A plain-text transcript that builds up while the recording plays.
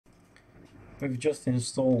We've just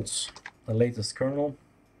installed the latest kernel.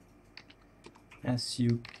 As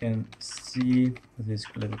you can see with this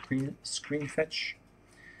little screen fetch,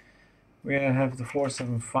 we have the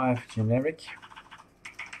 475 generic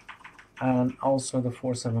and also the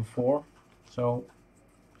 474. So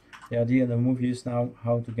the idea of the movie is now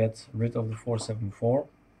how to get rid of the 474.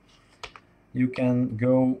 You can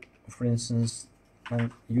go, for instance,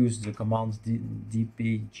 and use the command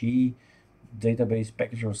dpg database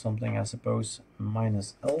package or something, I suppose,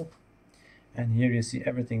 -L, and here you see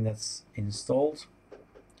everything that's installed.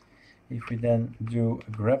 If we then do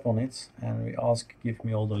a grep on it and we ask give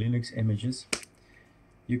me all the Linux images,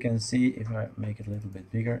 you can see, if I make it a little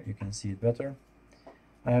bit bigger, you can see it better.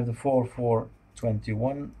 I have the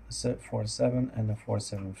 4421, 47 and the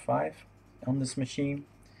 475 on this machine.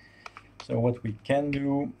 So what we can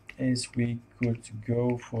do is we could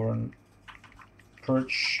go for a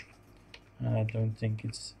purge. I don't think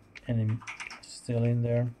it's any still in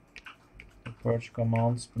there. The purge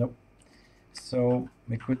commands, nope. So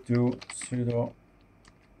we could do sudo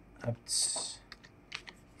apt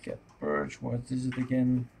get purge. What is it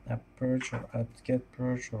again? Apt purge or apt get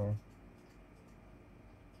purge or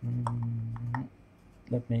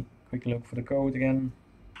let me quickly look for the code again.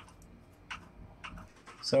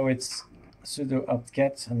 So it's sudo apt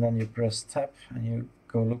get and then you press tab and you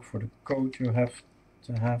go look for the code you have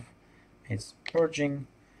to have. It's purging.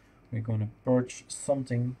 We're going to purge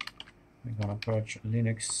something. We're going to purge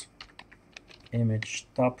Linux image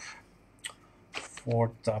tab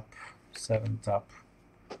 4 tab 7 tab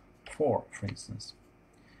 4, for instance.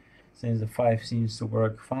 Since the 5 seems to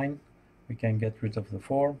work fine, we can get rid of the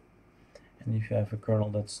 4. And if you have a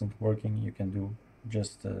kernel that's not working, you can do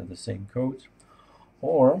just the same code.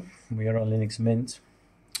 Or we are on Linux Mint.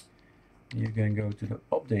 You can go to the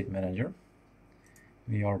update manager.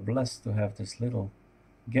 We are blessed to have this little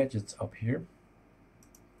gadget up here.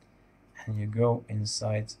 And you go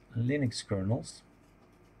inside Linux kernels.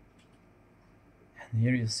 And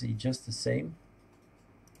here you see just the same.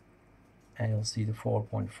 And you'll see the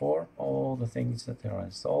 4.4, all the things that are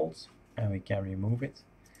installed. And we can remove it.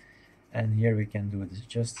 And here we can do this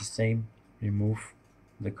just the same, remove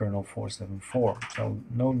the kernel 474. So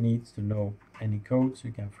no need to know any code, so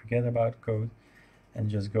you can forget about code and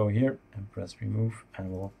just go here and press remove,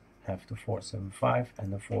 and we'll have the 475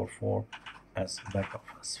 and the 44 as backup,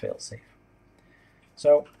 as failsafe.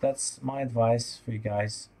 So that's my advice for you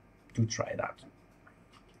guys to try it out.